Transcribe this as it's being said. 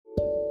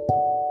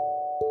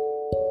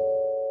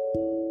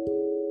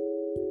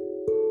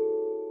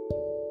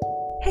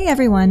Hey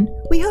everyone,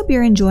 we hope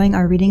you're enjoying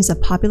our readings of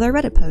popular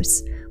Reddit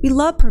posts. We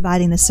love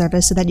providing this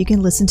service so that you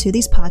can listen to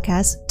these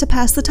podcasts to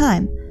pass the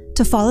time,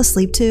 to fall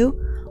asleep to,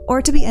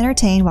 or to be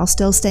entertained while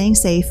still staying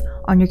safe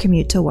on your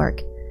commute to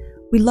work.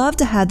 We love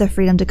to have the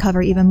freedom to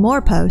cover even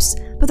more posts,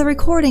 but the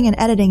recording and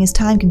editing is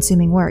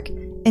time-consuming work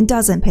and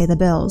doesn't pay the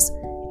bills.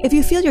 If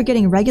you feel you're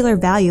getting regular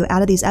value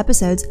out of these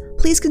episodes,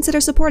 please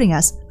consider supporting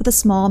us with a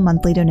small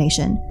monthly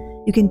donation.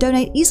 You can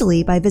donate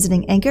easily by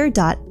visiting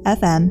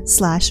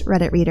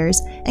anchor.fm/redditreaders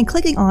and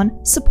clicking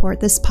on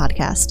Support This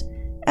Podcast.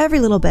 Every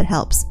little bit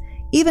helps,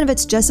 even if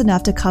it's just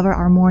enough to cover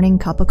our morning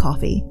cup of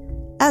coffee.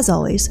 As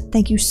always,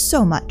 thank you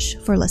so much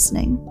for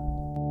listening.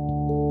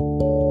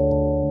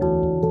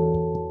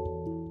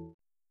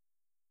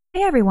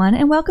 Hey everyone,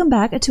 and welcome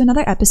back to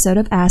another episode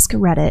of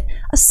AskReddit,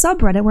 a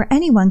subreddit where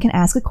anyone can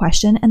ask a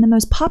question and the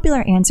most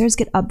popular answers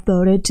get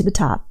upvoted to the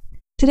top.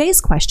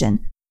 Today's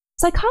question: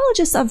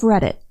 Psychologists of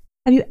Reddit,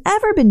 have you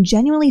ever been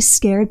genuinely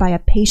scared by a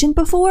patient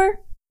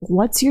before?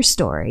 What's your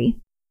story?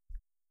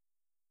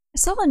 I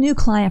saw a new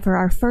client for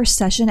our first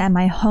session at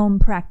my home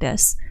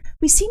practice.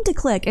 We seemed to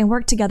click and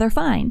work together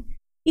fine.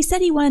 He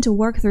said he wanted to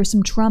work through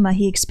some trauma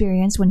he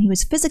experienced when he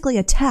was physically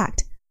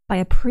attacked by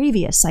a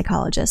previous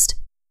psychologist.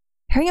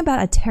 Hearing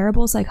about a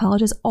terrible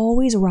psychologist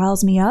always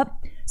riles me up,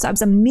 so I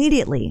was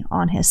immediately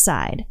on his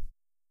side.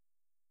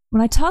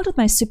 When I talked with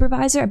my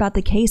supervisor about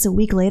the case a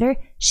week later,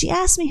 she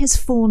asked me his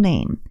full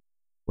name,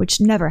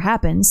 which never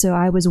happened, so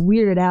I was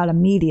weirded out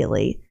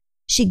immediately.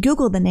 She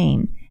Googled the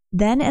name,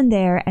 then and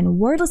there, and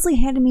wordlessly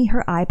handed me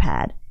her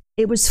iPad.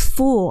 It was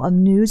full of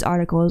news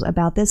articles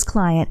about this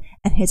client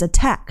and his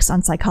attacks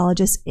on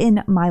psychologists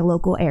in my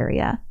local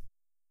area.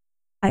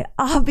 I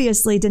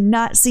obviously did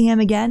not see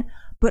him again,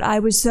 but I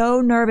was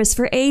so nervous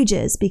for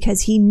ages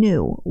because he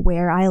knew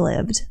where I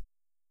lived.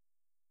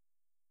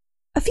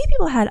 A few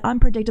people had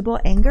unpredictable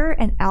anger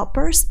and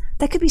outbursts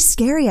that could be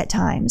scary at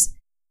times.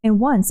 And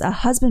once, a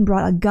husband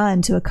brought a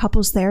gun to a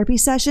couples therapy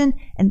session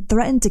and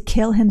threatened to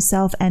kill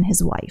himself and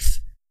his wife.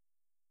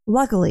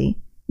 Luckily,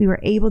 we were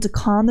able to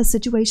calm the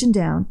situation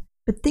down,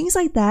 but things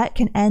like that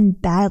can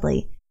end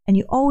badly, and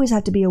you always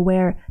have to be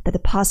aware that the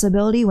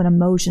possibility when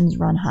emotions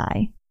run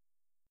high.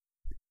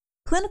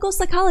 Clinical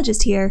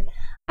psychologist here.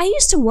 I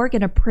used to work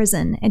in a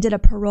prison and did a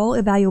parole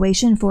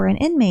evaluation for an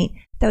inmate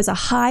that was a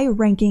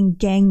high-ranking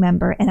gang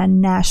member in a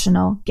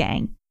national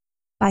gang.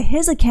 By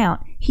his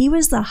account, he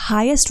was the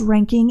highest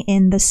ranking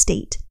in the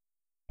state.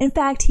 In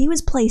fact, he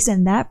was placed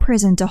in that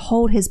prison to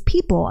hold his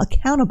people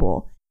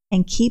accountable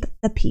and keep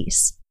the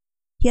peace.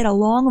 He had a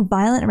long,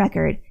 violent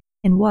record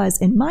and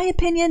was, in my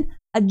opinion,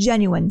 a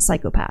genuine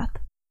psychopath.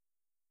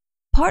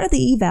 Part of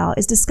the eval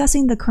is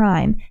discussing the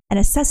crime and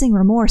assessing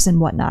remorse and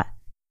whatnot.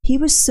 He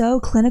was so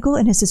clinical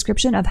in his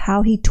description of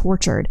how he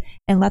tortured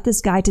and left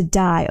this guy to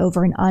die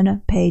over an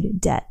unpaid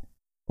debt.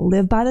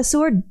 Live by the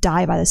sword,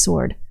 die by the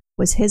sword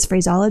was his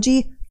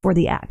phraseology for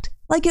the act,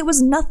 like it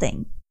was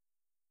nothing.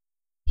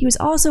 He was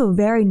also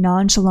very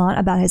nonchalant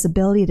about his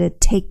ability to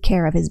take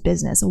care of his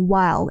business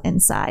while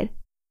inside.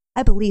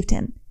 I believed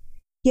him.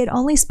 He had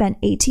only spent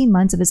 18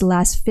 months of his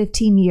last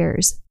 15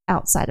 years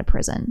outside of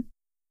prison.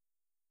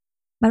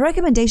 My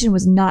recommendation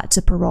was not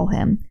to parole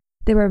him.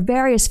 There were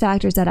various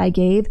factors that I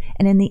gave,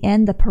 and in the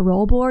end, the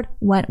parole board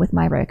went with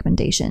my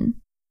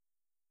recommendation.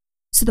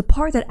 So the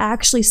part that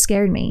actually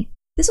scared me,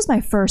 this was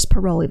my first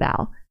parole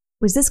eval,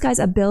 was this guy's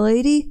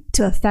ability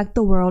to affect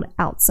the world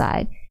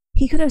outside.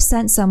 He could have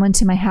sent someone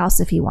to my house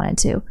if he wanted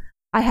to.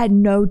 I had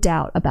no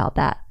doubt about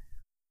that.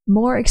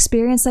 More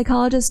experienced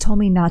psychologists told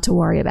me not to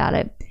worry about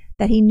it,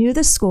 that he knew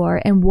the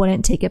score and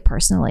wouldn't take it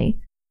personally.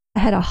 I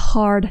had a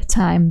hard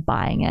time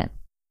buying it.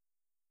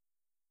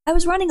 I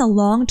was running a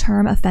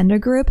long-term offender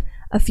group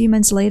a few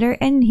months later,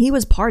 and he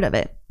was part of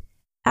it.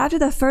 After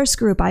the first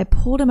group, I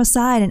pulled him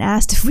aside and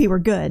asked if we were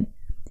good.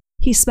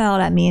 He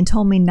smiled at me and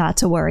told me not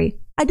to worry.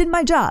 I did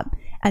my job,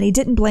 and he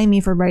didn't blame me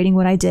for writing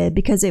what I did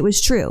because it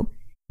was true.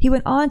 He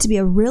went on to be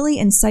a really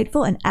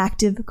insightful and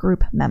active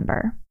group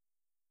member.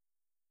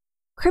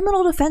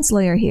 Criminal defense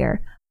lawyer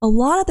here. A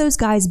lot of those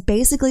guys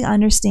basically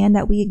understand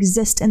that we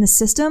exist in the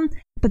system,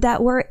 but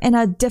that we're in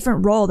a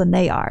different role than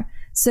they are.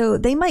 So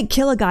they might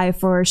kill a guy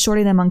for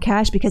shorting them on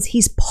cash because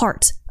he's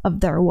part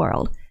of their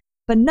world,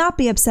 but not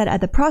be upset at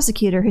the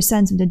prosecutor who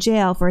sends him to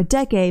jail for a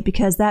decade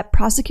because that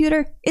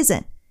prosecutor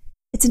isn't.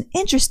 It's an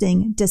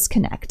interesting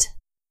disconnect.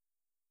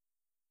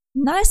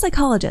 Not a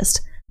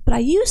psychologist, but I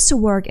used to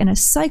work in a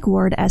psych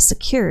ward as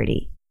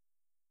security.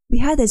 We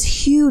had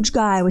this huge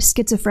guy with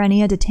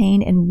schizophrenia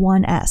detained in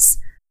 1S,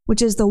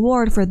 which is the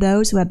ward for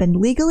those who have been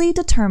legally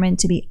determined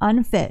to be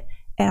unfit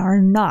and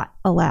are not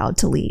allowed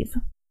to leave.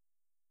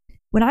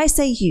 When I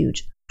say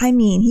huge, I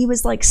mean he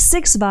was like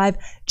 6'5",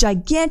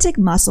 gigantic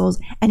muscles,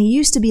 and he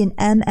used to be an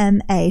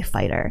MMA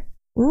fighter.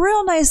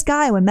 Real nice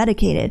guy when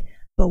medicated,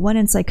 but when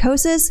in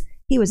psychosis,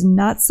 he was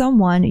not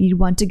someone you'd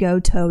want to go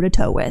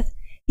toe-to-toe with.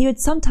 He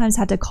would sometimes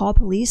have to call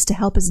police to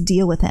help us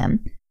deal with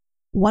him.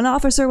 One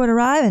officer would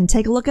arrive and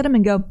take a look at him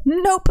and go,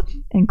 "Nope,"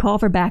 and call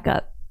for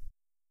backup.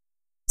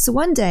 So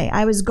one day,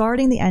 I was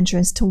guarding the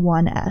entrance to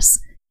 1S.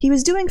 He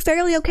was doing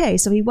fairly okay,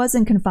 so he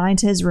wasn't confined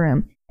to his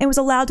room, and was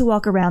allowed to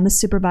walk around the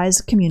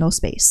supervised communal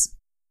space.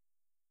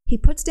 He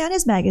puts down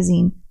his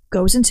magazine,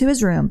 goes into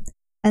his room,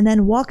 and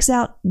then walks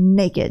out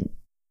naked.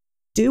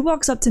 Dude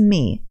walks up to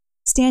me,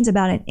 stands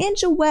about an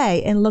inch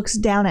away, and looks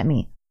down at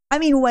me. I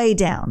mean way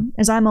down,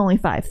 as I'm only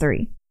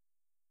 5'3".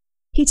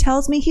 He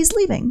tells me he's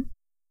leaving.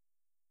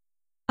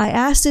 I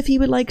asked if he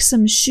would like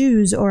some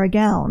shoes or a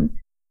gown.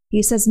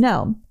 He says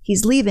no,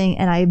 he's leaving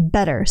and I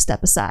better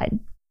step aside.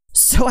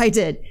 So I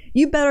did.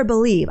 You better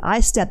believe I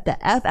stepped the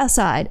F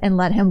aside and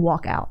let him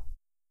walk out.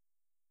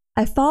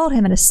 I followed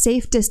him at a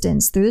safe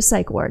distance through the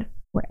psych ward,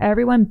 where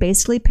everyone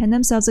basically pinned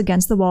themselves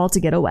against the wall to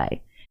get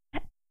away,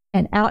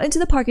 and out into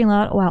the parking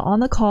lot while on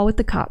the call with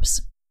the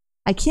cops.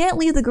 I can't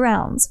leave the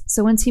grounds,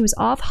 so once he was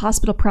off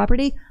hospital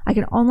property, I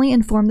could only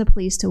inform the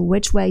police to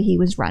which way he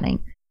was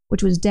running,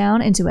 which was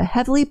down into a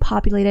heavily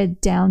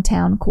populated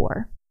downtown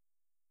core.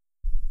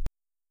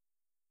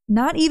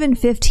 Not even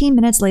 15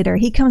 minutes later,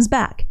 he comes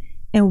back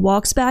and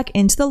walks back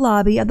into the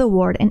lobby of the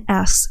ward and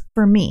asks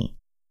for me.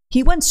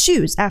 He wants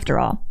shoes, after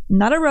all.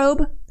 Not a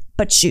robe,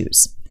 but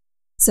shoes.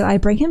 So I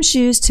bring him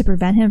shoes to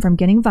prevent him from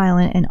getting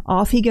violent, and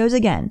off he goes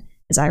again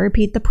as I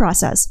repeat the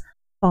process,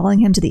 following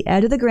him to the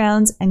edge of the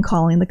grounds and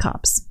calling the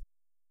cops.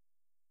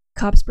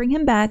 Cops bring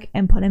him back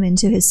and put him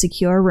into his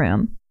secure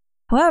room.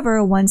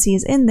 However, once he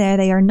is in there,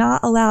 they are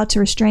not allowed to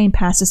restrain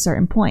past a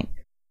certain point.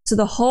 So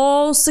the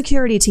whole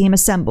security team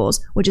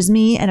assembles, which is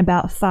me and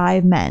about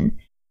 5 men.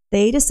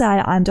 They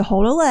decide I'm to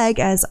hold a leg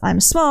as I'm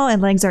small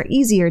and legs are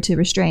easier to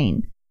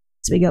restrain.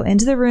 So we go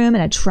into the room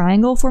in a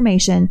triangle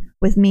formation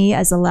with me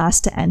as the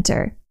last to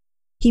enter.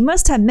 He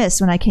must have missed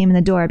when I came in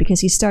the door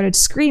because he started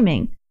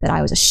screaming that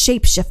I was a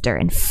shapeshifter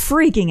and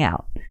freaking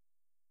out.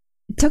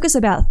 It took us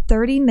about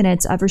 30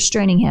 minutes of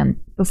restraining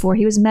him before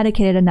he was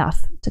medicated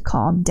enough to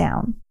calm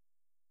down.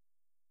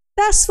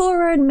 Fast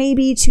forward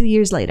maybe 2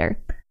 years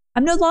later.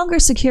 I'm no longer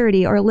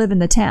security or live in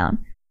the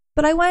town,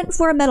 but I went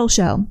for a metal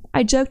show.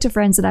 I joked to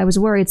friends that I was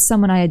worried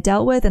someone I had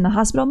dealt with in the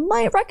hospital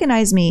might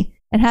recognize me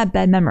and have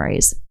bad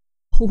memories.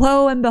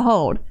 Lo and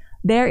behold,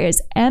 there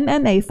is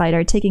MMA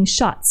fighter taking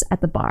shots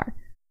at the bar.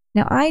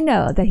 Now I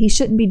know that he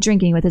shouldn't be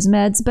drinking with his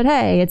meds, but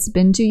hey, it's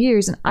been 2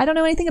 years and I don't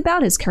know anything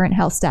about his current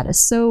health status,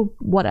 so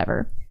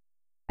whatever.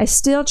 I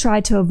still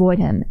tried to avoid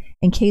him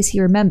in case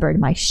he remembered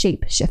my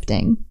shape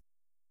shifting.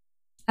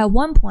 At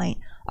one point,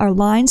 our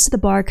lines to the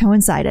bar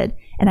coincided,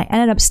 and I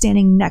ended up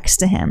standing next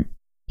to him.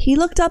 He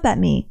looked up at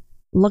me,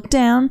 looked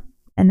down,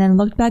 and then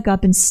looked back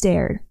up and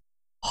stared.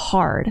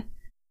 Hard.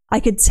 I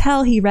could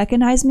tell he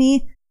recognized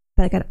me,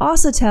 but I could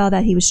also tell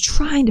that he was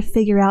trying to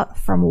figure out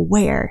from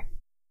where.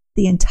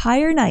 The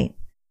entire night,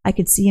 I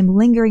could see him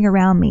lingering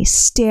around me,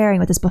 staring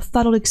with this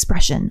befuddled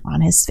expression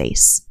on his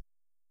face.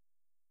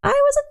 I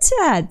was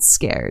a tad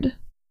scared.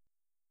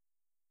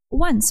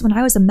 Once, when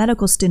I was a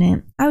medical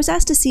student, I was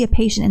asked to see a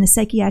patient in the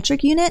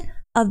psychiatric unit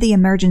of the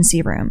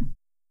emergency room.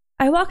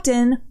 I walked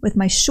in with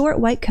my short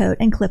white coat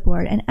and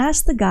clipboard and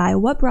asked the guy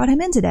what brought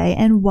him in today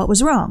and what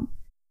was wrong.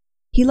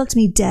 He looked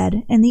me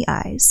dead in the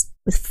eyes,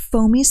 with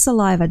foamy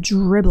saliva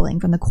dribbling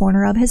from the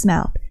corner of his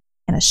mouth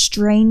and a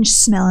strange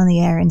smell in the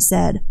air, and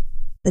said,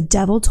 "The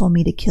devil told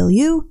me to kill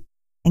you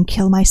and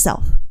kill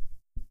myself."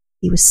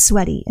 He was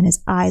sweaty and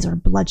his eyes were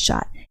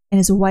bloodshot, and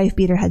his wife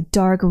beater had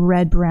dark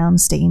red-brown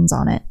stains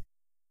on it.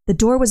 The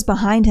door was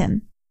behind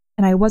him,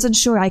 and I wasn't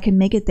sure I could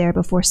make it there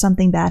before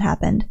something bad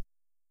happened.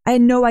 I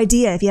had no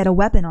idea if he had a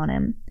weapon on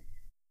him.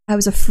 I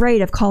was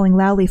afraid of calling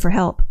loudly for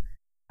help.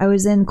 I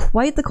was in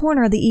quite the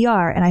corner of the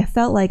ER, and I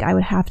felt like I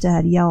would have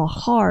to yell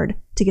hard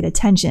to get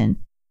attention,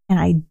 and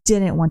I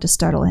didn't want to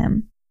startle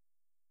him.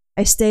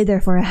 I stayed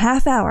there for a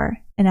half hour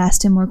and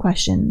asked him more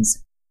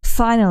questions.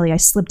 Finally, I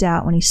slipped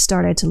out when he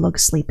started to look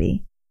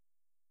sleepy.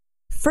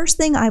 First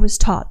thing I was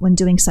taught when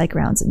doing psych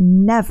rounds: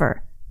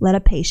 never let a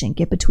patient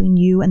get between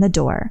you and the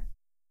door.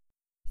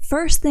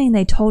 First thing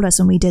they told us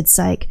when we did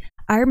psych,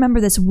 I remember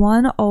this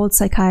one old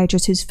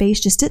psychiatrist whose face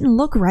just didn't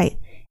look right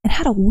and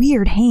had a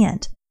weird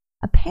hand.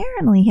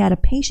 Apparently, he had a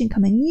patient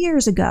come in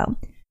years ago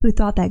who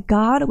thought that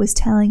God was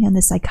telling him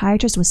the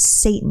psychiatrist was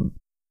Satan.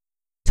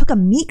 Took a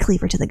meat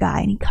cleaver to the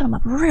guy and he cut him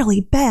up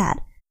really bad.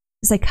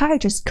 The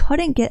psychiatrist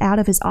couldn't get out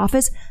of his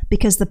office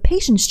because the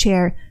patient's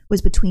chair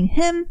was between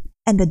him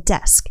and the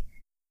desk.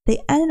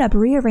 They ended up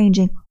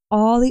rearranging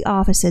all the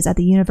offices at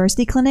the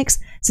university clinics,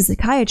 so the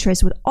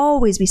psychiatrist would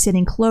always be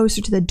sitting closer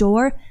to the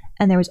door,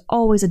 and there was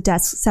always a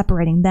desk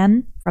separating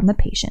them from the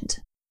patient.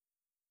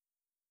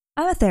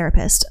 I'm a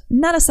therapist,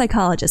 not a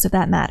psychologist if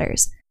that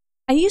matters.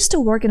 I used to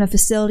work in a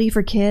facility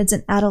for kids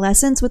and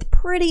adolescents with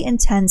pretty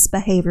intense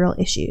behavioral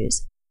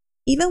issues.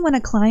 Even when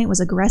a client was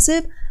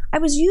aggressive, I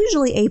was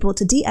usually able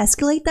to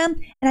de-escalate them,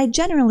 and I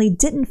generally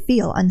didn't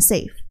feel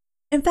unsafe.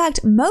 In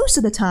fact, most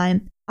of the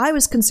time, I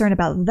was concerned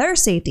about their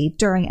safety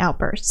during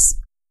outbursts.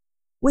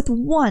 With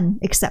one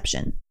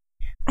exception.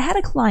 I had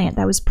a client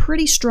that was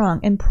pretty strong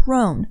and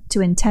prone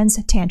to intense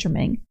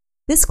tantruming.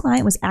 This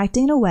client was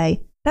acting in a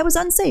way that was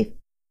unsafe.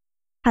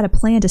 Had a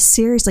plan to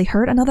seriously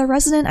hurt another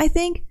resident, I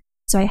think,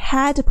 so I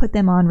had to put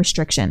them on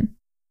restriction,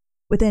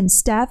 within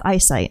staff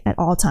eyesight at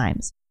all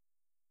times.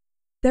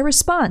 Their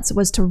response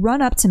was to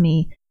run up to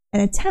me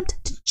and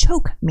attempt to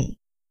choke me.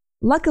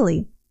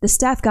 Luckily, the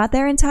staff got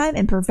there in time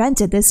and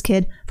prevented this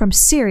kid from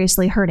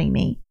seriously hurting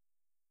me.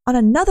 On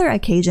another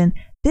occasion,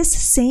 this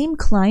same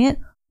client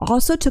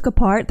also took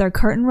apart their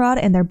curtain rod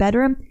in their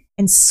bedroom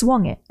and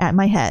swung it at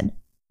my head.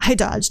 I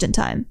dodged in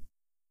time.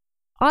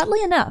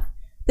 Oddly enough,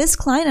 this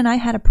client and I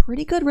had a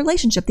pretty good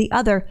relationship the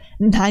other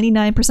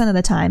 99% of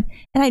the time,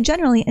 and I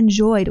generally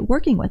enjoyed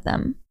working with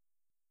them.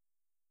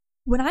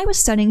 When I was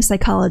studying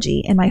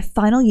psychology in my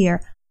final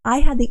year, I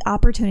had the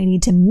opportunity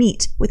to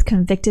meet with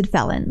convicted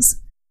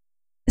felons.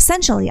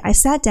 Essentially, I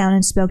sat down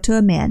and spoke to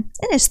a man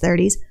in his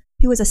 30s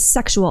who was a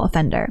sexual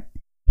offender.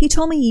 He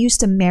told me he used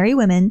to marry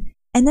women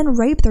and then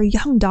rape their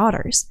young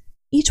daughters.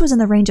 Each was in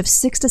the range of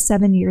 6 to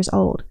 7 years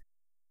old.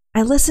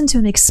 I listened to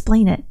him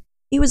explain it.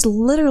 It was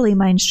literally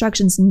my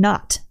instructions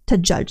not to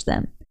judge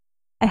them.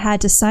 I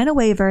had to sign a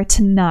waiver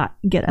to not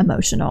get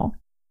emotional.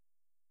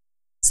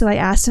 So I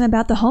asked him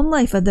about the home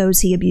life of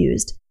those he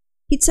abused.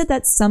 He'd said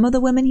that some of the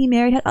women he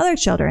married had other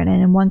children,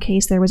 and in one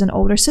case there was an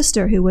older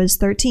sister who was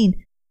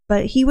 13,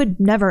 but he would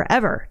never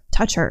ever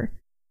touch her.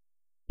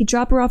 He'd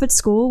drop her off at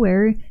school,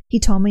 where he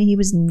told me he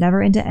was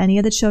never into any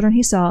of the children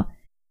he saw,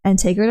 and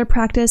take her to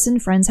practice in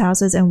friends'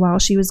 houses, and while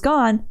she was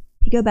gone,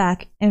 he'd go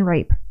back and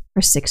rape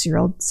her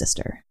 6-year-old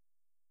sister.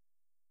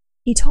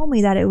 He told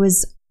me that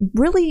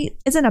it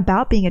isn't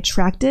about being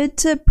attracted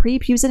to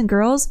prepubescent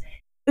girls.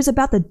 It was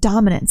about the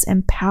dominance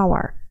and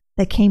power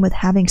that came with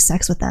having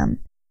sex with them.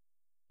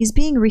 He's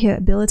being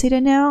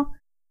rehabilitated now.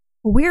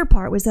 The weird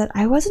part was that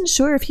I wasn't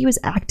sure if he was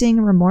acting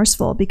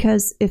remorseful,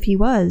 because if he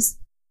was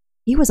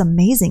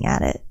amazing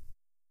at it.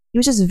 He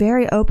was just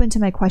very open to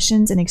my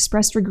questions and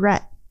expressed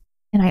regret,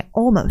 and I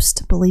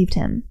almost believed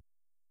him.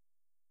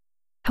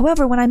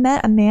 However, when I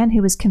met a man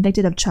who was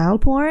convicted of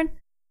child porn,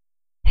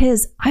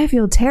 his "I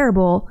feel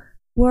terrible"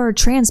 were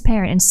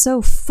transparent and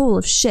so full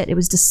of shit it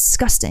was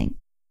disgusting.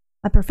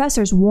 My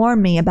professors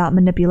warned me about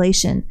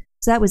manipulation,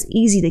 so that was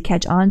easy to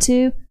catch on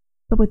to,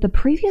 but with the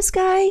previous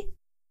guy,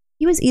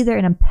 he was either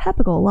an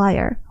impeccable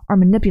liar or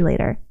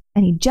manipulator,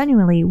 and he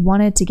genuinely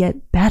wanted to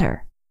get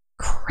better.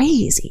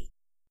 Crazy.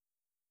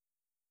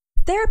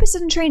 Therapist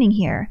in training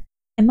here,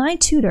 and my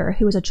tutor,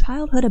 who was a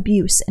childhood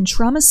abuse and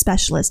trauma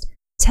specialist,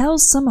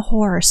 tells some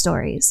horror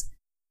stories.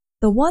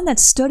 The one that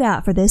stood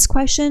out for this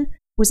question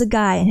was a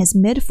guy in his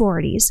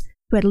mid-40s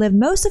who had lived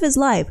most of his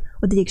life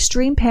with the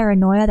extreme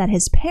paranoia that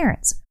his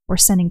parents were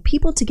sending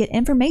people to get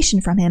information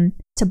from him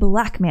to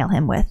blackmail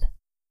him with.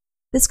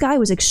 This guy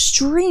was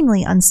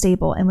extremely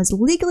unstable and was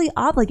legally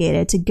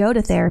obligated to go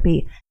to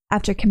therapy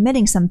after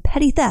committing some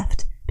petty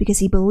theft because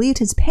he believed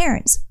his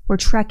parents were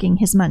tracking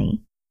his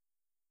money.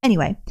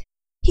 Anyway,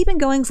 he'd been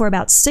going for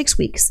about 6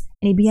 weeks,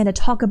 and he began to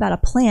talk about a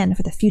plan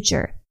for the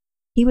future.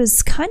 He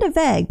was kind of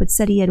vague, but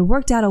said he had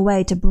worked out a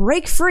way to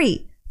break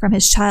free from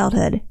his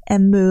childhood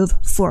and move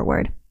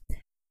forward.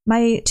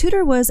 My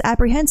tutor was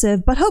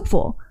apprehensive but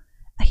hopeful.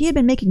 He had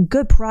been making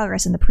good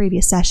progress in the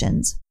previous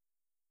sessions.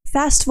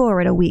 Fast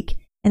forward a week,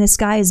 and this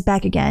guy is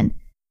back again.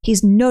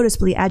 He's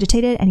noticeably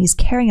agitated, and he's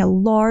carrying a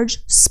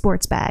large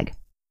sports bag.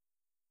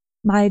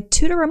 My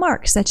tutor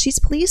remarks that she's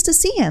pleased to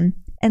see him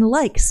and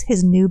likes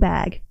his new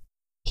bag.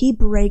 He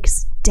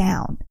breaks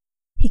down.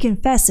 He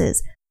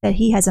confesses that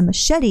he has a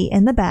machete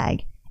in the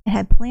bag and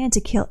had planned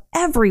to kill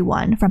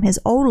everyone from his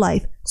old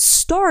life,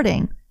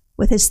 starting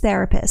with his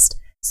therapist,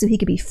 so he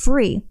could be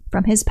free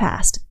from his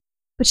past.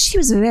 But she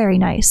was very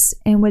nice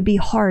and would be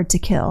hard to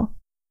kill.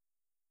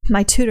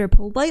 My tutor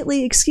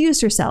politely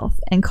excused herself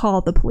and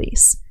called the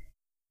police.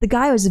 The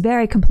guy was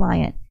very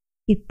compliant.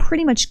 He'd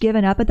pretty much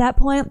given up at that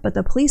point, but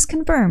the police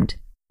confirmed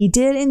he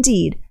did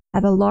indeed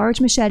have a large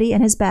machete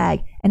in his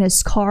bag, and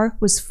his car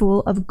was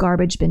full of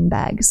garbage bin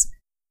bags.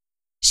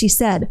 She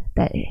said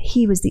that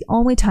he was the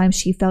only time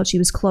she felt she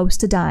was close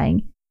to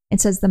dying,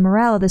 and says the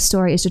morale of this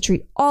story is to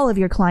treat all of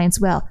your clients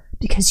well,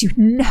 because you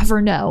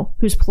never know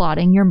who's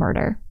plotting your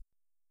murder.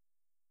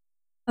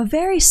 A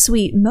very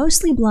sweet,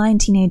 mostly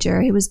blind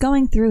teenager who was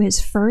going through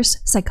his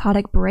first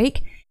psychotic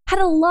break had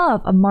a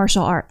love of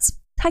martial arts.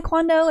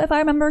 Taekwondo, if I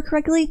remember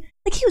correctly.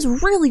 Like, he was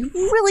really,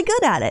 really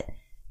good at it.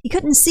 He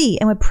couldn't see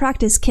and would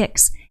practice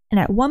kicks, and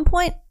at one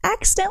point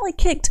accidentally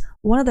kicked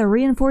one of the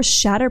reinforced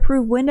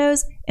shatterproof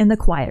windows in the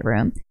quiet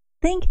room.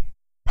 Think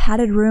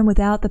padded room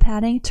without the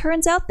padding.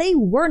 Turns out they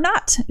were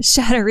not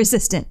shatter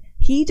resistant.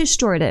 He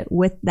destroyed it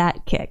with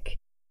that kick.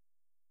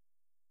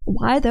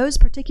 Why those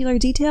particular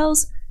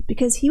details?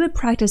 Because he would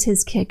practice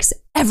his kicks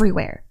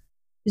everywhere.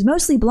 He was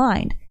mostly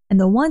blind, and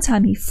the one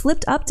time he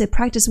flipped up to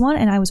practice one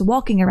and I was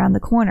walking around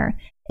the corner,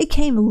 it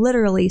came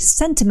literally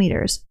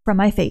centimeters from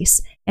my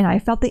face, and I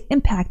felt the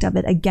impact of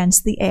it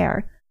against the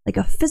air, like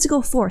a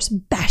physical force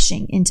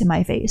bashing into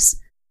my face.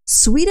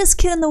 Sweetest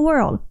kid in the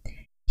world.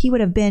 He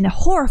would have been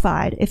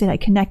horrified if it had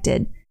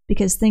connected,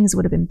 because things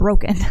would have been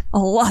broken. A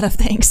lot of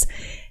things.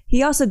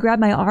 He also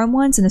grabbed my arm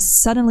once in a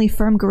suddenly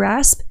firm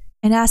grasp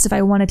and asked if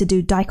I wanted to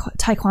do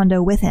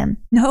taekwondo with him.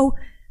 No,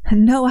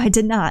 I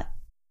did not.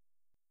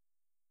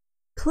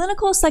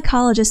 Clinical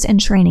psychologist in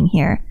training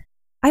here.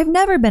 I've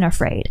never been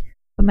afraid,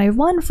 but my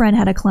one friend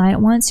had a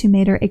client once who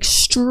made her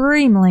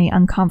extremely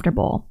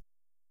uncomfortable.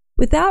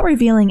 Without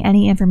revealing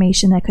any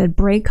information that could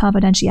break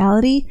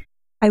confidentiality,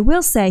 I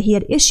will say he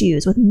had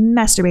issues with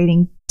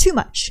masturbating too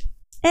much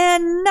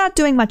and not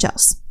doing much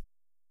else.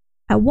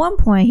 At one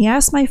point, he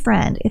asked my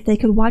friend if they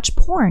could watch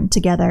porn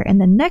together in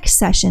the next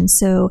session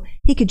so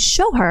he could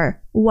show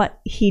her what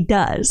he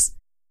does.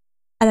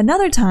 At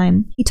another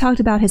time, he talked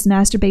about his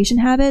masturbation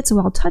habits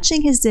while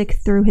touching his dick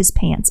through his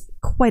pants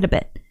quite a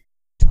bit.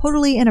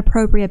 Totally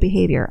inappropriate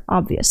behavior,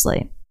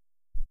 obviously.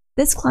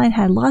 This client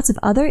had lots of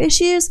other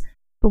issues,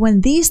 but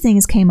when these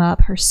things came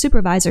up, her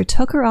supervisor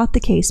took her off the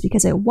case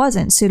because it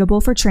wasn't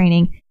suitable for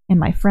training and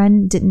my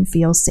friend didn't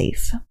feel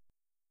safe.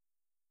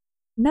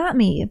 Not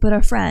me, but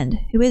a friend,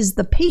 who is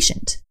the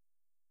patient,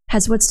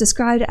 has what's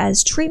described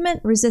as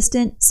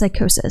treatment-resistant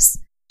psychosis.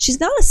 She's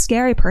not a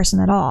scary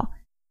person at all.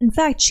 In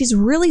fact, she's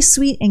really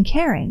sweet and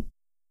caring,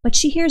 but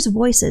she hears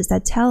voices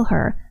that tell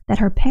her that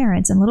her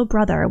parents and little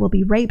brother will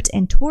be raped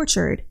and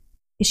tortured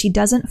if she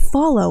doesn't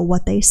follow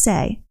what they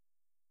say.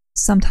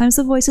 Sometimes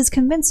the voices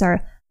convince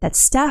her that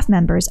staff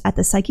members at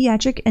the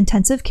psychiatric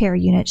intensive care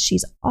unit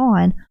she's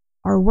on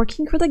are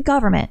working for the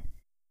government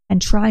and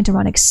trying to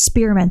run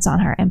experiments on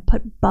her and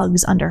put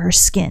bugs under her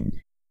skin.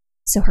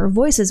 So her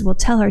voices will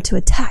tell her to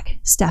attack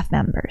staff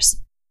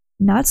members.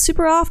 Not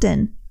super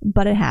often,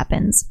 but it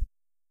happens.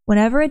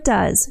 Whenever it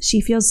does, she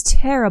feels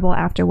terrible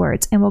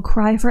afterwards and will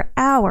cry for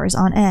hours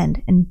on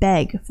end and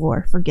beg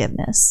for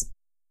forgiveness.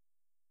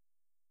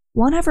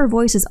 One of her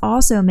voices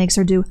also makes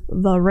her do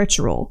the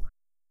ritual,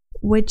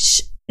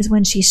 which is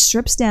when she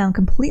strips down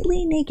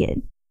completely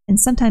naked and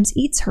sometimes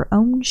eats her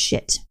own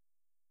shit.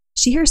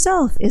 She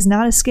herself is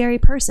not a scary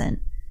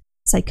person.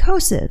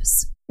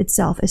 Psychosis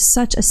itself is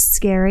such a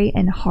scary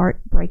and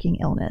heartbreaking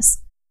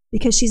illness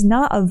because she's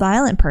not a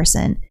violent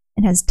person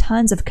and has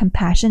tons of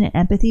compassion and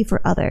empathy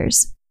for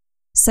others.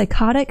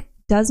 Psychotic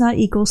does not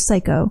equal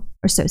psycho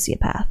or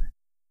sociopath.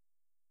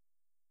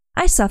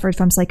 I suffered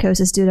from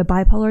psychosis due to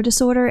bipolar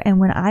disorder, and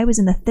when I was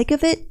in the thick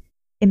of it,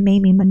 it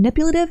made me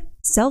manipulative,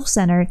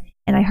 self-centered,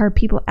 and I heard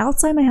people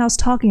outside my house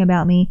talking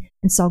about me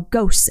and saw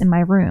ghosts in my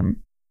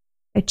room.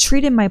 I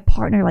treated my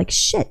partner like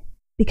shit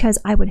because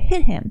I would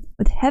hit him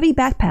with heavy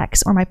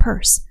backpacks or my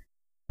purse.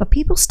 But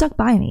people stuck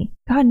by me.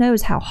 God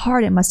knows how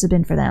hard it must have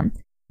been for them,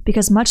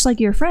 because much like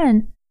your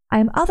friend, I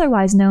am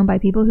otherwise known by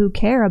people who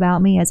care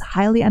about me as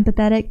highly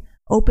empathetic,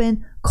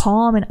 open,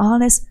 calm, and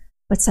honest,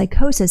 but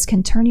psychosis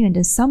can turn you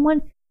into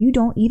someone you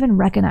don't even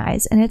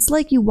recognize, and it's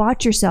like you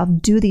watch yourself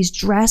do these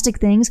drastic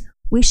things,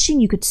 wishing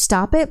you could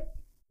stop it,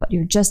 but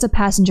you're just a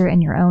passenger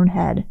in your own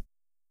head.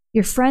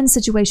 Your friend's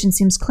situation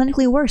seems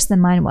clinically worse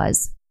than mine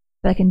was,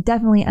 but I can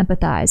definitely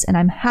empathize, and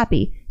I'm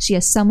happy she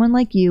has someone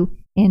like you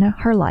in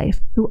her life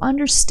who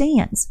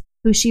understands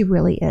who she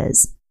really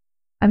is.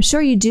 I'm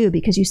sure you do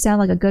because you sound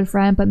like a good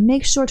friend, but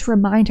make sure to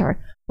remind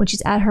her when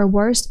she's at her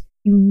worst,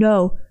 you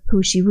know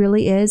who she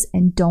really is,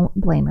 and don't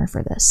blame her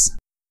for this.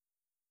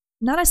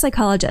 Not a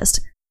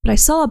psychologist, but I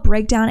saw a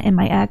breakdown in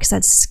my ex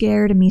that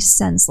scared me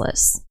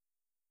senseless.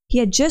 He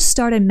had just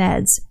started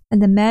meds,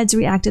 and the meds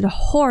reacted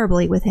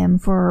horribly with him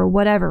for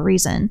whatever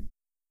reason.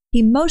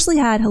 He mostly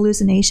had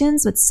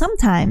hallucinations, but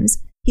sometimes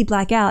he'd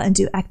black out and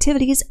do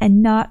activities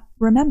and not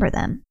remember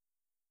them.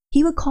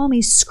 He would call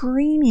me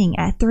screaming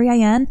at 3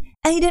 a.m.,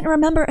 and he didn't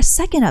remember a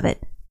second of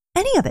it.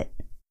 Any of it.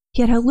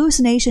 He had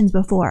hallucinations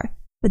before,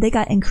 but they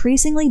got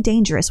increasingly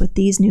dangerous with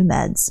these new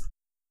meds.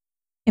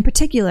 In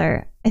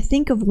particular, I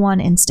think of one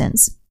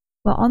instance.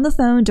 While on the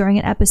phone during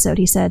an episode,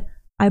 he said,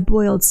 "I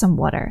boiled some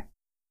water."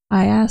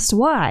 I asked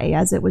why,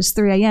 as it was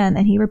 3 a.m.,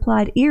 and he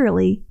replied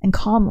eerily and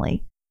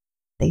calmly,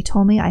 "They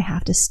told me I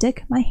have to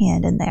stick my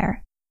hand in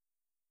there."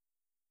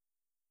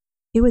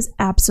 It was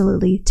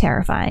absolutely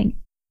terrifying.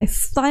 I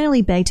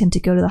finally begged him to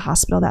go to the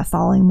hospital that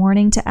following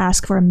morning to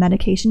ask for a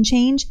medication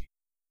change,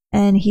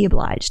 and he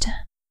obliged.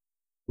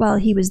 While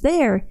he was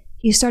there,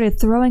 he started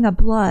throwing up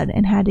blood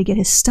and had to get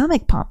his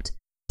stomach pumped.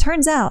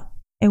 Turns out,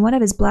 in one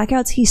of his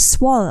blackouts, he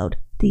swallowed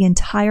the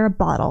entire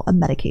bottle of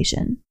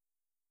medication.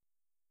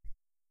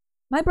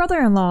 My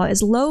brother-in-law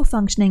is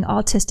low-functioning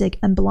autistic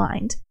and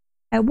blind.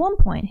 At one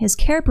point, his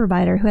care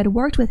provider, who had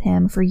worked with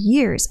him for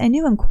years and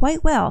knew him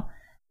quite well,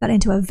 got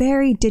into a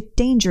very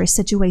dangerous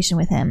situation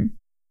with him.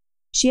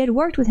 She had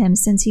worked with him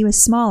since he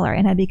was smaller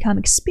and had become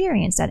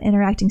experienced at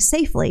interacting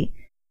safely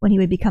when he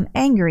would become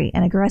angry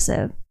and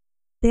aggressive.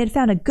 They had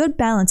found a good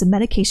balance of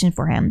medication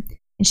for him,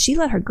 and she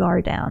let her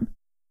guard down.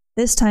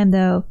 This time,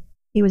 though,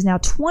 he was now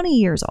 20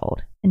 years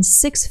old and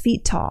 6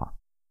 feet tall.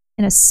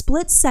 In a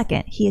split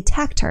second, he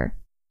attacked her,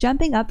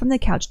 jumping up from the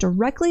couch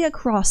directly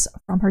across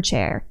from her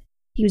chair.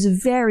 He was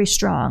very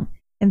strong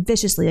and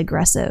viciously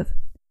aggressive.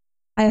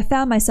 I have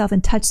found myself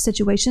in touch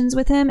situations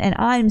with him, and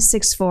I'm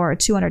 6'4",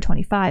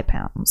 225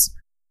 pounds.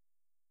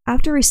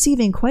 After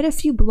receiving quite a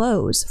few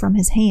blows from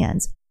his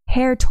hands,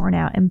 hair torn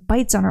out, and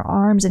bites on her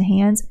arms and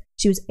hands,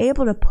 she was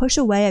able to push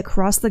away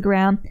across the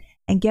ground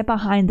and get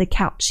behind the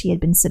couch he had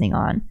been sitting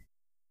on.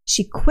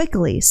 She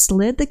quickly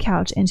slid the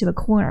couch into a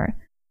corner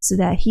so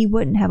that he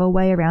wouldn't have a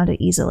way around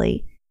it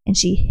easily, and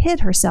she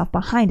hid herself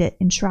behind it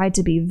and tried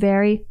to be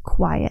very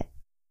quiet.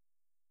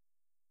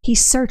 He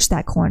searched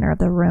that corner of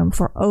the room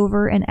for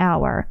over an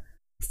hour,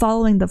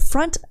 following the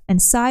front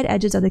and side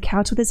edges of the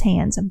couch with his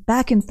hands,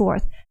 back and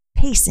forth,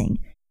 pacing,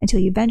 until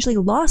he eventually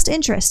lost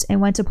interest and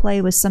went to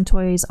play with some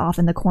toys off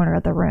in the corner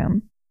of the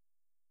room.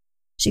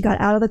 She got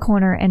out of the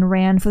corner and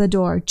ran for the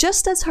door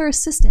just as her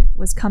assistant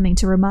was coming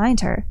to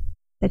remind her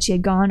that she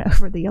had gone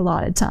over the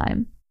allotted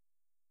time.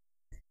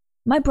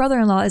 My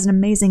brother-in-law is an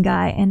amazing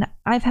guy, and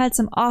I've had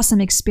some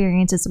awesome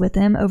experiences with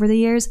him over the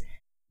years,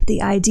 but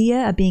the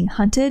idea of being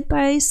hunted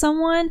by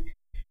someone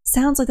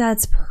sounds like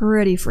that's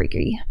pretty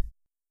freaky.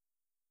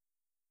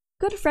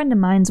 A good friend of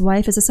mine's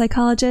wife is a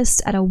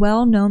psychologist at a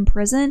well-known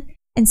prison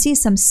and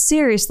sees some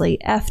seriously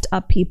effed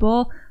up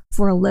people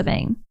for a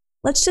living.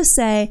 Let's just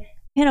say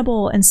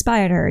Hannibal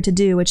inspired her to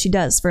do what she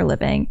does for a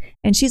living,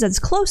 and she's as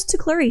close to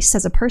Clarice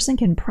as a person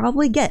can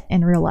probably get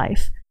in real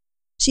life.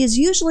 She is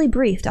usually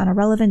briefed on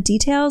irrelevant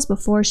details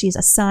before she is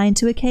assigned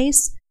to a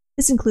case.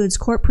 This includes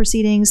court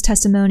proceedings,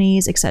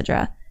 testimonies,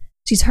 etc.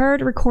 She's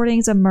heard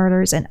recordings of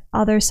murders and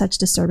other such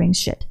disturbing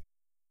shit.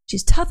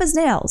 She's tough as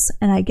nails,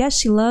 and I guess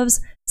she loves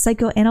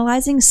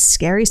psychoanalyzing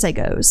scary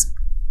psychos.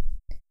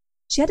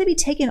 She had to be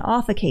taken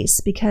off a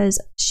case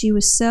because she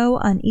was so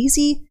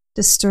uneasy,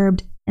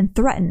 disturbed, and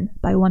threatened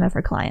by one of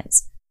her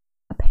clients.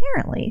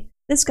 Apparently,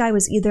 this guy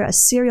was either a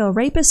serial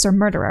rapist or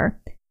murderer.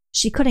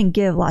 She couldn't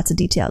give lots of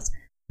details,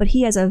 but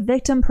he has a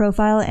victim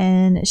profile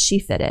and she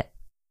fit it.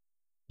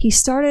 He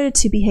started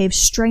to behave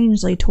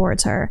strangely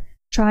towards her,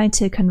 trying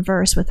to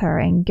converse with her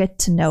and get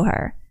to know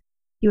her.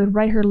 He would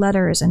write her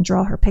letters and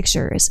draw her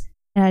pictures,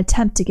 and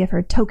attempt to give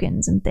her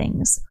tokens and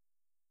things.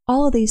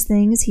 All of these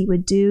things he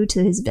would do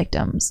to his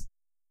victims.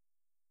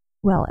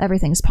 Well,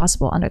 everything's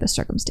possible under the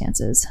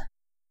circumstances.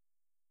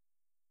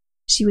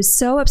 She was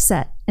so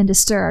upset and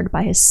disturbed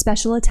by his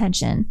special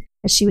attention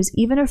that she was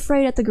even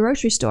afraid at the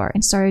grocery store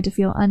and started to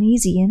feel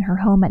uneasy in her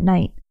home at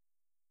night,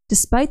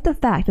 despite the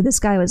fact that this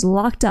guy was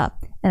locked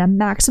up in a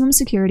maximum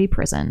security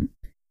prison.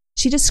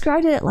 She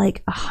described it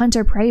like a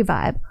hunter-prey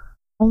vibe,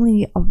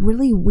 only a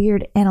really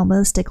weird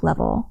animalistic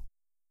level.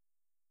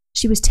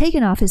 She was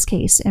taken off his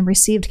case and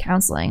received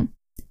counseling.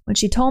 When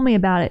she told me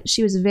about it,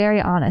 she was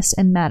very honest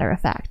and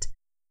matter-of-fact.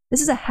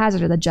 This is a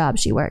hazard of the job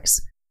she works.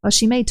 While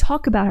she may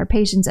talk about her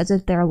patients as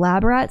if they're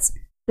lab rats,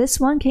 this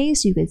one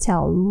case you could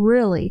tell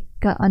really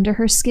got under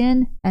her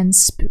skin and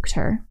spooked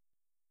her.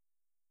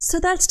 So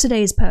that's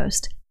today's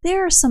post.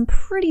 There are some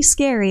pretty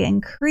scary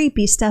and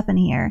creepy stuff in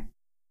here.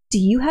 Do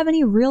you have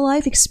any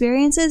real-life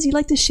experiences you'd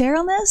like to share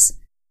on this?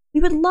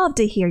 We would love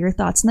to hear your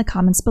thoughts in the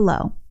comments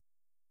below.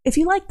 If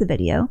you liked the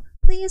video,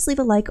 please leave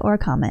a like or a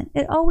comment.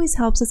 It always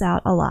helps us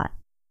out a lot.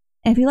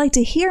 And if you'd like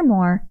to hear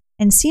more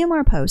and see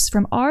more posts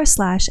from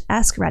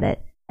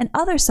r/AskReddit and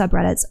other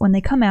subreddits when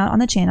they come out on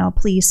the channel,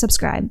 please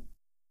subscribe.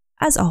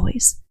 As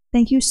always,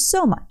 thank you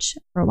so much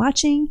for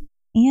watching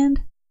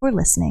and for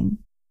listening.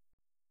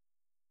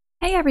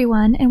 Hey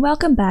everyone, and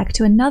welcome back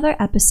to another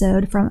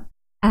episode from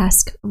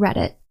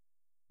AskReddit,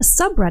 a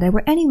subreddit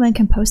where anyone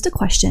can post a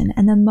question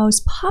and the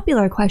most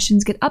popular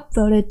questions get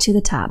upvoted to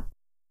the top.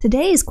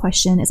 Today's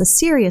question is a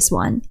serious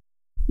one.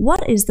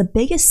 What is the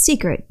biggest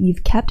secret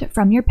you've kept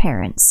from your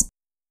parents?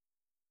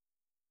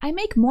 I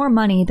make more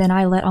money than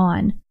I let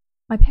on.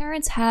 My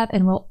parents have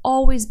and will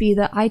always be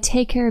the I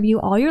take care of you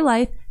all your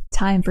life,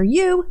 time for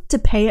you to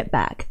pay it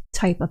back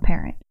type of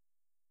parent.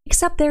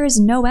 Except there is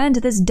no end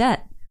to this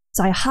debt,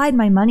 so I hide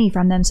my money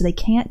from them so they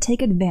can't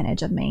take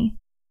advantage of me.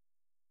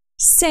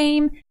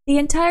 Same. The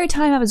entire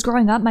time I was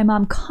growing up, my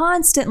mom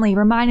constantly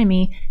reminded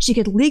me she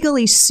could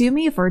legally sue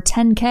me for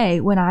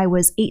 $10,000 when I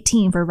was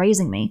 18 for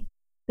raising me.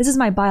 This is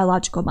my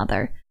biological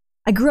mother.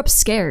 I grew up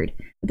scared.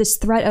 With this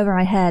threat over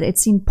my head, it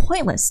seemed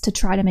pointless to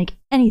try to make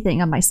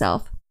anything of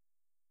myself.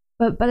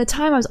 But by the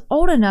time I was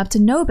old enough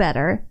to know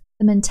better,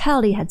 the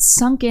mentality had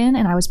sunk in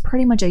and I was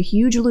pretty much a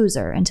huge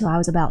loser until I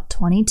was about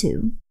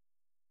 22.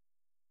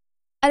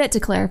 Edit to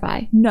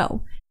clarify,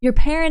 no, your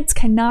parents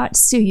cannot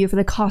sue you for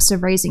the cost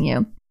of raising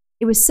you.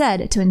 It was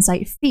said to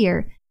incite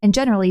fear and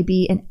generally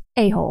be an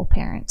a-hole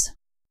parent.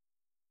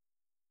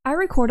 I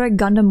recorded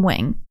Gundam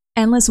Wing,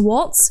 Endless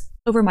Waltz,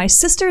 over my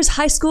sister's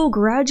high school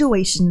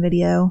graduation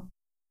video.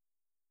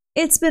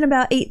 It's been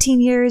about 18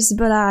 years,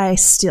 but I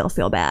still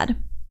feel bad.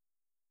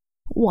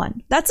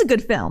 1. That's a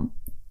good film.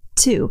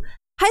 2.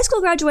 High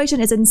school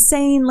graduation is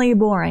insanely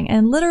boring,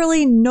 and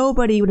literally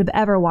nobody would have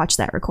ever watched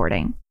that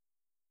recording.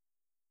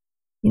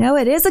 You know,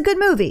 it is a good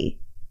movie,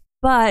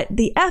 but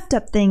the effed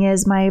up thing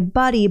is my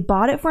buddy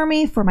bought it for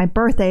me for my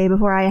birthday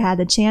before I had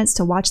the chance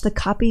to watch the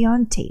copy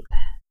on tape.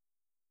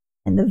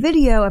 And the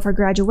video of her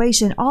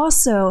graduation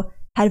also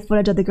had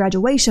footage of the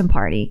graduation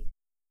party.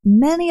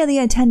 Many of the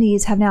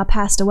attendees have now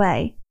passed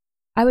away.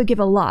 I would give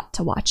a lot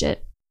to watch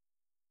it.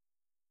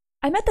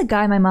 I met the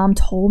guy my mom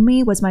told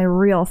me was my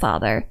real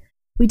father.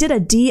 We did a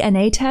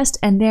DNA test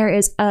and there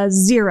is a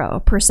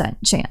 0%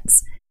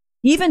 chance.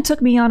 He even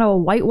took me on a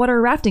whitewater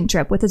rafting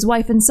trip with his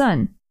wife and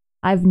son.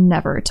 I've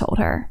never told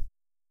her.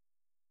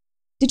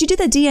 Did you do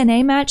the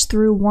DNA match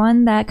through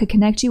one that could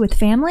connect you with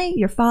family,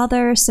 your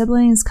father,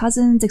 siblings,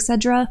 cousins,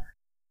 etc.?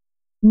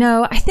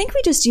 No, I think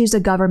we just used a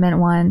government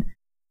one.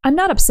 I'm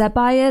not upset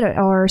by it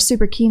or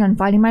super keen on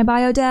fighting my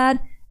bio dad,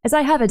 as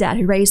I have a dad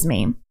who raised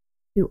me,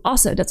 who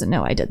also doesn't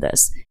know I did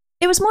this.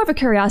 It was more of a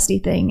curiosity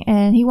thing,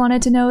 and he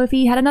wanted to know if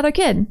he had another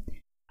kid.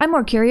 I'm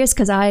more curious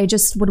because I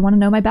just would want to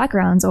know my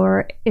backgrounds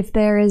or if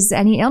there is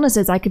any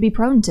illnesses I could be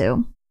prone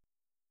to.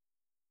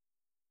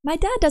 My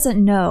dad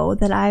doesn't know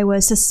that I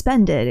was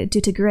suspended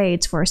due to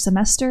grades for a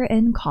semester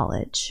in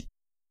college.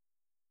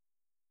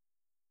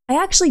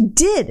 I actually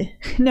did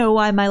know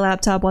why my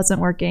laptop wasn't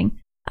working.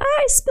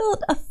 I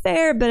spilled a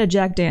fair bit of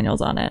Jack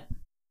Daniels on it.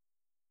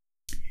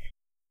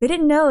 They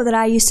didn't know that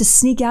I used to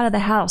sneak out of the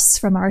house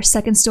from our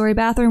second-story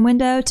bathroom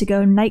window to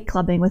go night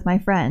clubbing with my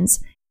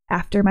friends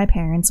after my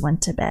parents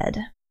went to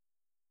bed.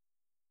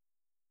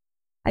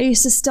 I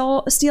used to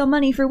steal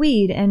money for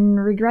weed and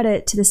regret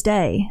it to this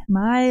day.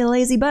 My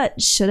lazy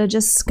butt should have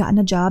just gotten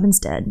a job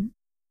instead.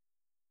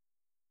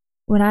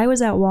 When I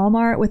was at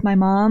Walmart with my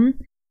mom,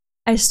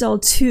 I stole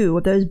 2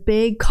 of those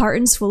big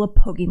cartons full of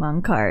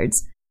Pokemon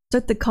cards,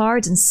 took the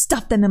cards and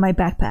stuffed them in my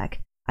backpack.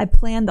 I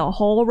planned the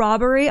whole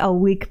robbery a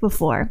week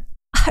before.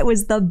 I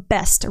was the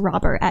best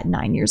robber at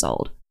 9 years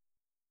old.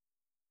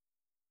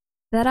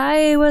 That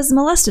I was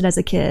molested as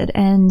a kid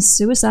and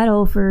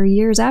suicidal for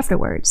years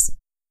afterwards.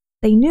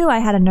 They knew I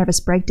had a nervous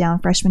breakdown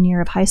freshman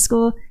year of high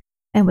school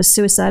and was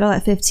suicidal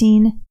at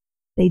 15.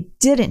 They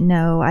didn't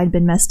know I'd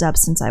been messed up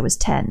since I was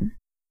 10.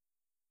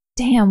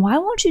 Damn, why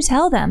won't you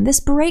tell them? This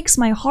breaks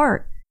my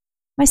heart.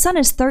 My son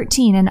is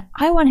 13 and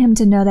I want him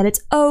to know that it's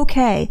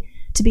okay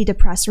to be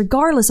depressed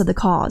regardless of the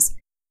cause,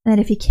 and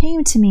that if he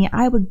came to me,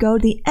 I would go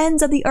to the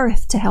ends of the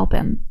earth to help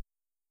him.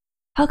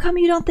 How come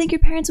you don't think your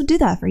parents would do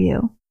that for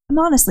you? I'm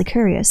honestly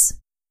curious.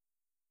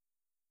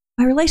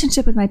 My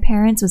relationship with my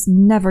parents was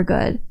never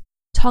good.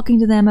 Talking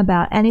to them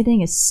about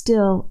anything is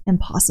still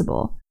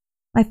impossible.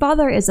 My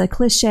father is a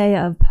cliche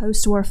of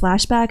post-war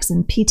flashbacks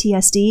and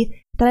PTSD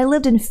that I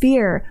lived in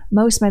fear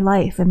most of my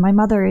life, and my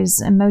mother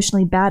is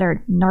emotionally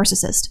battered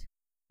narcissist.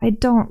 I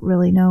don't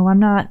really know. I'm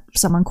not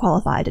someone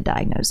qualified to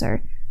diagnose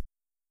her.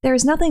 There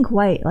is nothing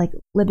quite like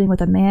living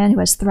with a man who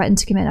has threatened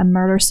to commit a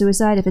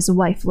murder-suicide if his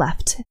wife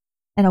left,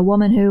 and a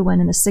woman who, when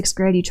in the 6th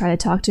grade you try to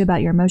talk to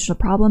about your emotional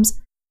problems,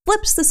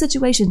 flips the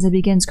situations and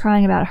begins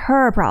crying about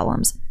her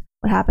problems,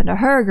 what happened to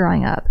her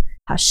growing up,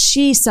 how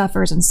she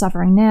suffers and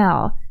suffering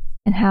now,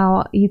 and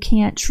how you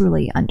can't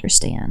truly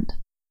understand.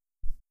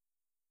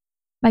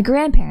 My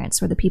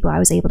grandparents were the people I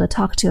was able to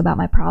talk to about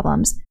my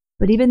problems,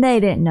 but even they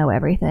didn't know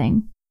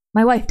everything.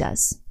 My wife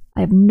does.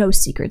 I have no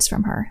secrets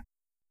from her.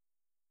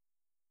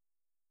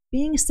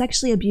 Being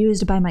sexually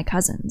abused by my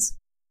cousins,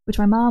 which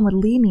my mom would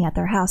leave me at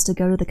their house to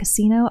go to the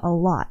casino a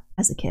lot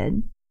as a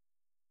kid.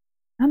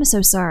 I'm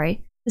so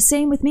sorry. The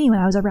same with me when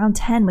I was around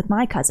 10 with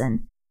my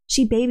cousin.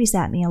 She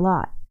babysat me a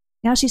lot.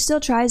 Now she still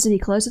tries to be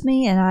close with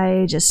me, and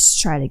I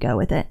just try to go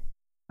with it.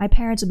 My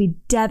parents would be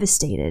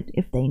devastated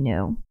if they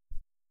knew.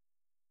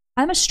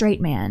 I'm a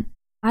straight man.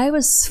 I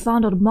was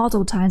fondled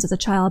multiple times as a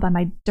child by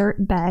my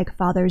dirtbag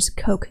father's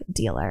coke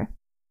dealer.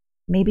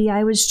 Maybe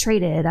I was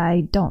traded,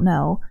 I don't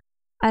know.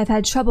 I've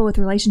had trouble with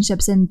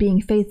relationships and being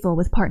faithful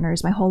with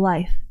partners my whole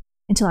life,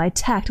 until I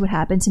attacked what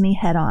happened to me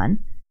head on.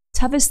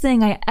 Toughest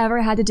thing I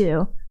ever had to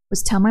do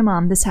was tell my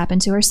mom this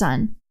happened to her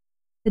son.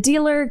 The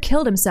dealer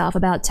killed himself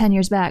about 10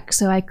 years back,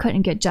 so I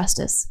couldn't get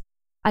justice.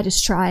 I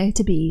just try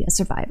to be a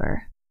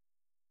survivor.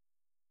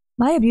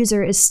 My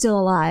abuser is still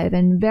alive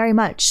and very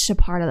much a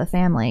part of the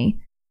family.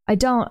 I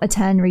don't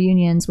attend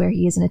reunions where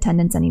he is in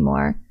attendance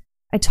anymore.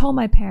 I told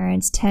my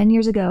parents 10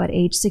 years ago at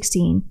age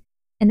 16,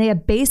 and they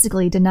have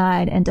basically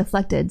denied and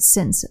deflected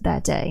since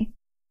that day.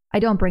 I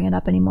don't bring it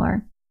up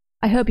anymore.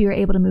 I hope you are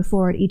able to move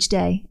forward each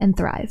day and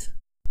thrive.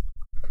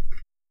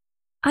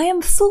 I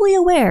am fully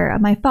aware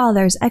of my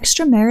father's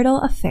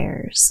extramarital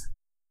affairs.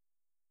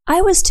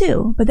 I was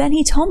too, but then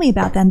he told me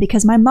about them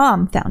because my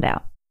mom found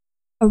out.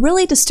 A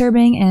really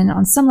disturbing and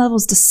on some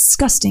levels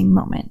disgusting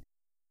moment.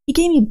 He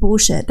gave me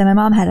bullshit that my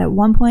mom had at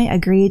one point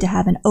agreed to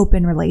have an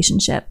open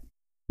relationship,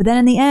 but then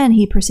in the end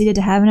he proceeded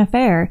to have an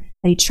affair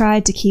that he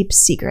tried to keep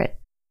secret.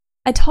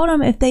 I told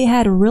him if they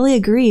had really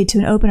agreed to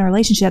an open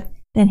relationship,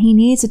 then he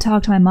needs to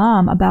talk to my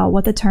mom about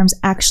what the terms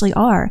actually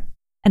are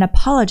and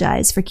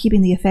apologize for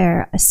keeping the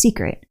affair a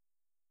secret.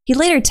 He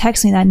later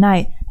texted me that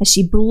night that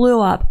she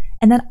blew up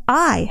and that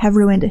I have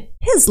ruined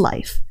his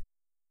life.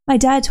 My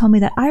dad told me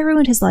that I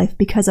ruined his life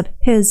because of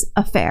his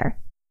affair.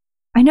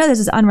 I know this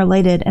is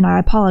unrelated and I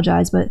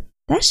apologize, but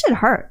that shit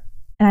hurt,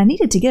 and I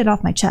needed to get it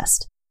off my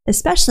chest,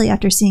 especially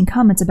after seeing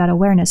comments about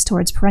awareness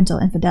towards parental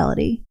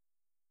infidelity.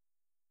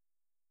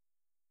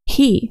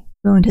 He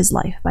ruined his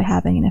life by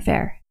having an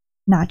affair,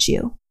 not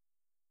you.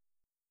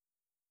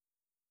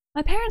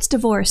 My parents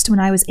divorced when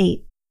I was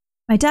 8.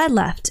 My dad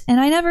left, and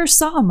I never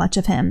saw much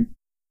of him.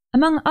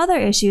 Among other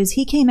issues,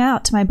 he came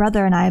out to my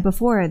brother and I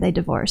before they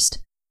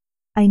divorced.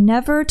 I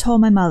never told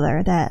my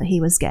mother that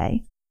he was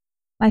gay.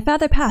 My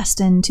father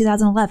passed in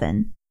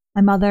 2011,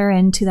 my mother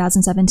in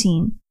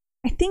 2017.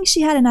 I think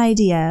she had an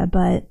idea,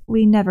 but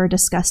we never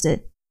discussed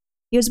it.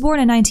 He was born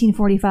in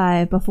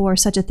 1945 before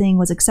such a thing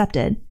was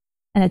accepted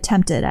and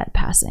attempted at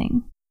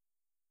passing.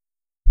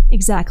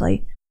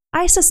 Exactly.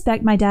 I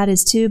suspect my dad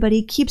is too, but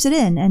he keeps it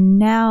in, and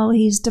now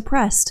he's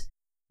depressed.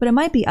 But it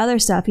might be other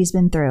stuff he's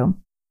been through.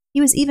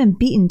 He was even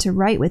beaten to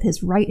write with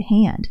his right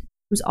hand.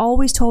 He was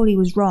always told he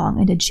was wrong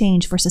and to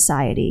change for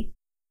society.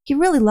 He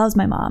really loves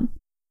my mom.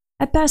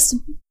 At best,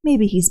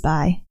 maybe he's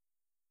bi.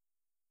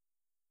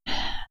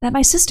 That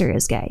my sister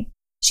is gay.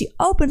 She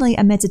openly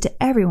admits it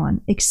to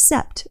everyone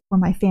except for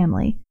my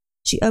family.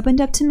 She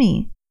opened up to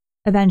me,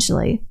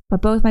 eventually,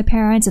 but both my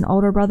parents and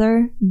older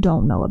brother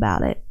don't know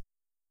about it.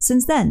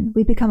 Since then,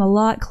 we've become a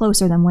lot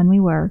closer than when we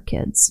were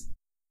kids.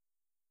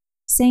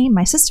 Same,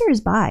 my sister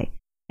is bi,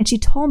 and she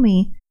told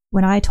me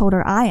when I told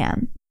her I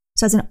am.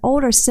 So as an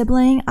older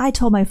sibling, I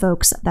told my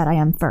folks that I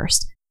am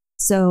first.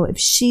 So if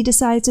she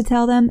decides to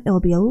tell them, it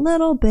will be a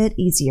little bit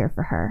easier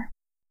for her.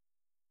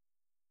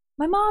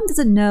 My mom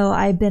doesn't know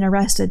I've been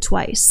arrested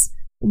twice.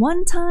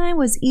 One time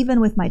was even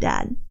with my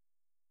dad.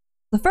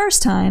 The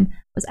first time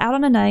was out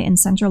on a night in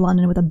central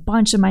London with a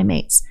bunch of my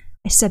mates.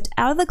 I stepped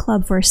out of the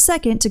club for a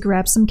second to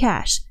grab some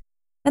cash.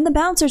 Then the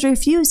bouncers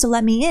refused to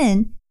let me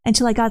in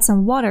until I got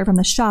some water from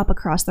the shop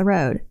across the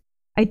road.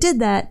 I did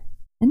that,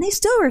 and they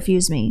still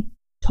refused me,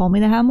 told me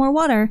to have more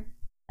water,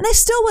 and they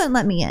still wouldn't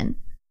let me in.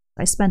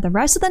 I spent the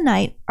rest of the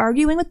night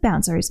arguing with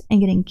bouncers and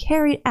getting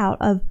carried out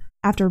of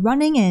after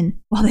running in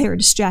while they were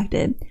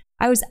distracted.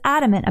 I was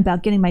adamant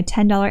about getting my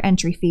 $10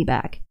 entry fee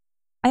back.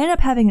 I ended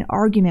up having an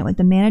argument with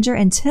the manager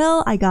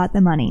until I got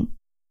the money.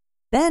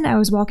 Then I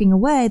was walking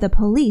away, the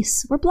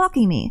police were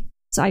blocking me.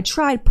 So I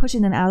tried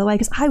pushing them out of the way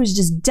because I was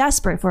just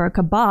desperate for a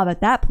kebab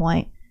at that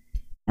point.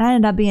 And I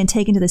ended up being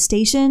taken to the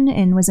station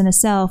and was in a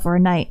cell for a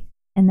night,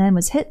 and then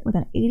was hit with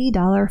an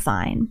 $80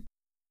 fine.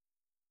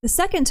 The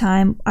second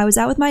time, I was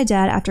out with my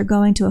dad after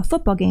going to a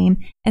football game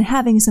and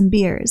having some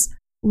beers.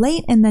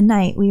 Late in the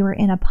night, we were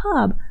in a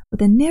pub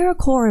with a narrow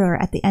corridor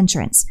at the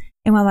entrance,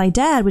 and while my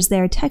dad was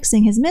there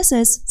texting his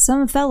missus,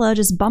 some fella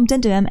just bumped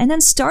into him and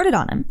then started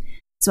on him.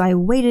 So I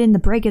waited in to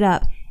break it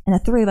up, and the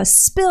three of us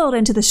spilled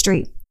into the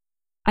street.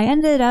 I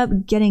ended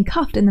up getting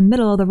cuffed in the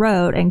middle of the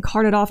road and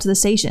carted off to the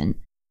station.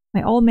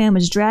 My old man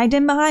was dragged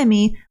in behind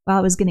me while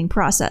I was getting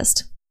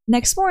processed.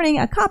 Next morning,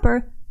 a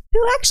copper,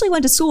 who actually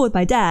went to school with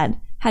my dad,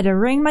 had to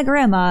ring my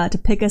grandma to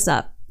pick us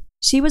up.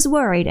 She was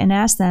worried and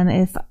asked them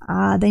if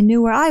they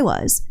knew where I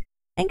was,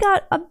 and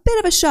got a bit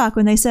of a shock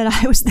when they said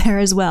I was there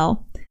as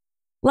well.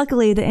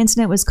 Luckily, the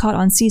incident was caught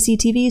on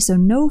CCTV, so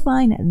no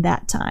fine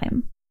that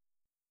time.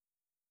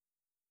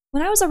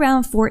 When I was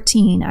around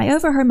 14, I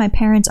overheard my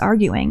parents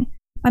arguing.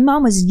 My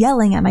mom was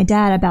yelling at my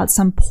dad about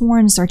some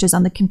porn searches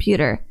on the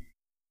computer.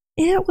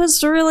 It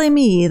was really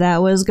me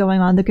that was going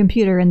on the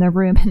computer in the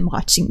room and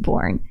watching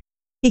porn.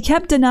 He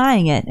kept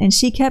denying it, and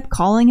she kept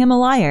calling him a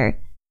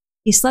liar.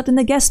 He slept in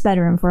the guest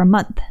bedroom for a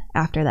month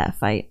after that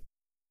fight.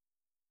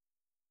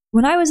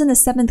 When I was in the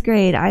 7th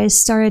grade, I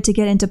started to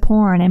get into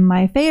porn, and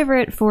my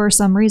favorite, for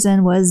some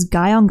reason, was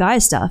guy-on-guy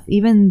stuff,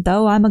 even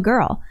though I'm a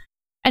girl.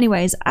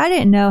 Anyways, I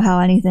didn't know how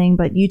anything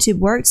but YouTube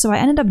worked, so I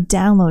ended up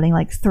downloading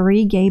like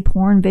 3 gay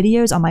porn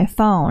videos on my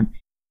phone.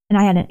 And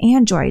I had an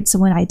Android, so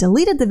when I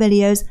deleted the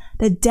videos,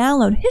 the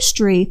download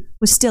history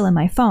was still in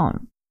my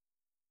phone.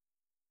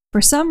 For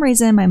some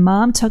reason, my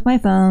mom took my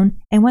phone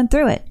and went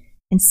through it,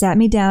 and sat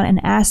me down and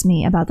asked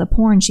me about the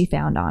porn she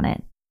found on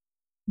it.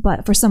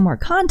 But for some more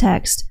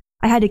context,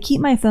 I had to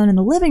keep my phone in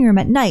the living room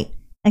at night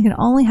and could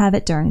only have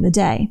it during the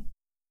day.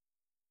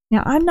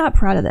 Now, I'm not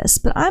proud of this,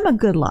 but I'm a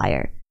good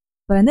liar.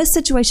 But in this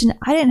situation,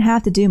 I didn't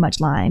have to do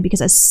much lying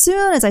because as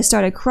soon as I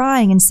started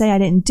crying and say I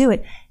didn't do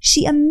it,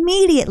 she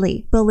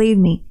immediately believed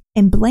me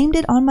and blamed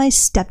it on my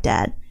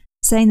stepdad,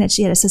 saying that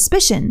she had a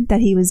suspicion that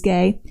he was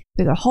gay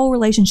through their whole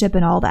relationship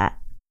and all that.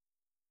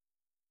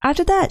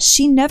 After that,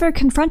 she never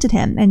confronted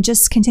him and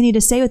just continued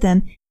to stay with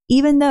him,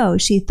 even though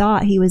she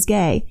thought he was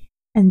gay.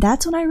 And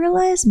that's when I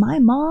realized my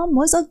mom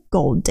was a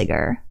gold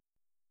digger.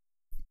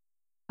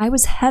 I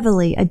was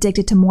heavily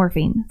addicted to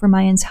morphine for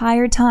my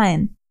entire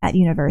time at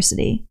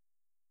university.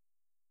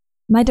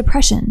 My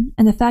depression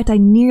and the fact I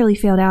nearly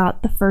failed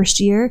out the first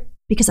year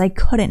because I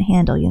couldn't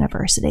handle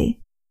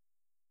university.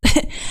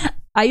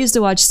 I used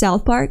to watch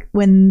South Park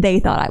when they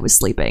thought I was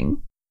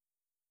sleeping.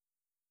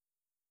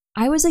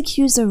 I was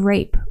accused of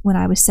rape when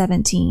I was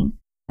 17.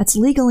 That's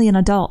legally an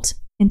adult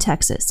in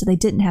Texas, so they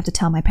didn't have to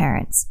tell my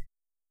parents.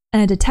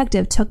 And a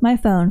detective took my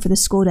phone for the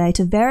school day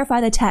to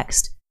verify the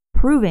text,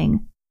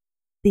 proving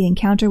the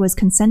encounter was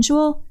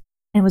consensual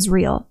and was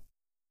real.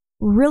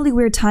 Really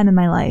weird time in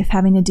my life,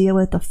 having to deal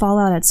with the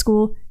fallout at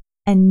school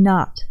and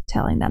not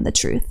telling them the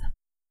truth.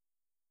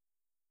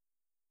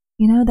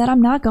 You know, that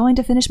I'm not going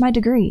to finish my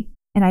degree,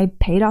 and I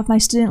paid off my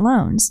student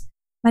loans.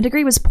 My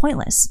degree was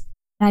pointless,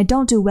 and I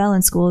don't do well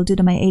in school due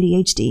to my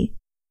ADHD.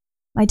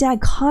 My dad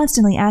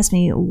constantly asks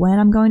me when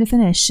I'm going to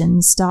finish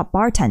and stop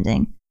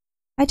bartending.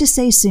 I just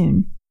say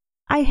soon.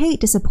 I hate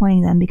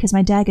disappointing them because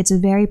my dad gets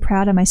very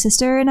proud of my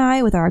sister and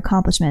I with our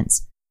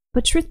accomplishments.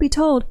 But truth be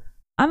told,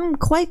 I'm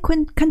quite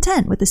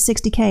content with the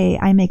 $60K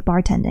I make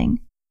bartending.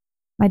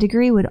 My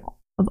degree would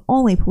have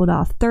only pulled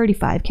off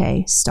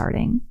 $35K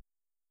starting.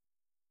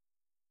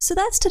 So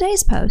that's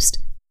today's post.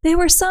 They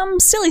were some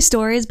silly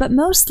stories, but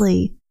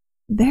mostly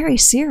very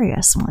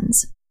serious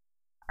ones.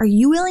 Are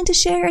you willing to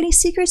share any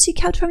secrets you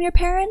kept from your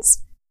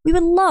parents? We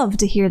would love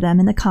to hear them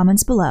in the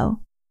comments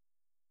below.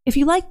 If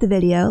you liked the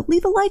video,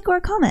 leave a like or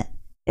a comment.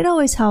 It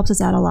always helps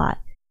us out a lot.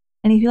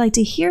 And if you'd like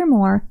to hear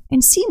more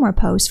and see more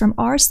posts from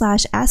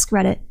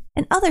r/AskReddit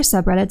and other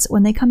subreddits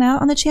when they come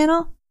out on the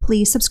channel,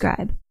 please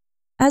subscribe.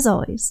 As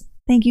always,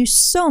 thank you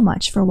so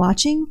much for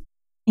watching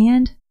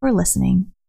and for listening.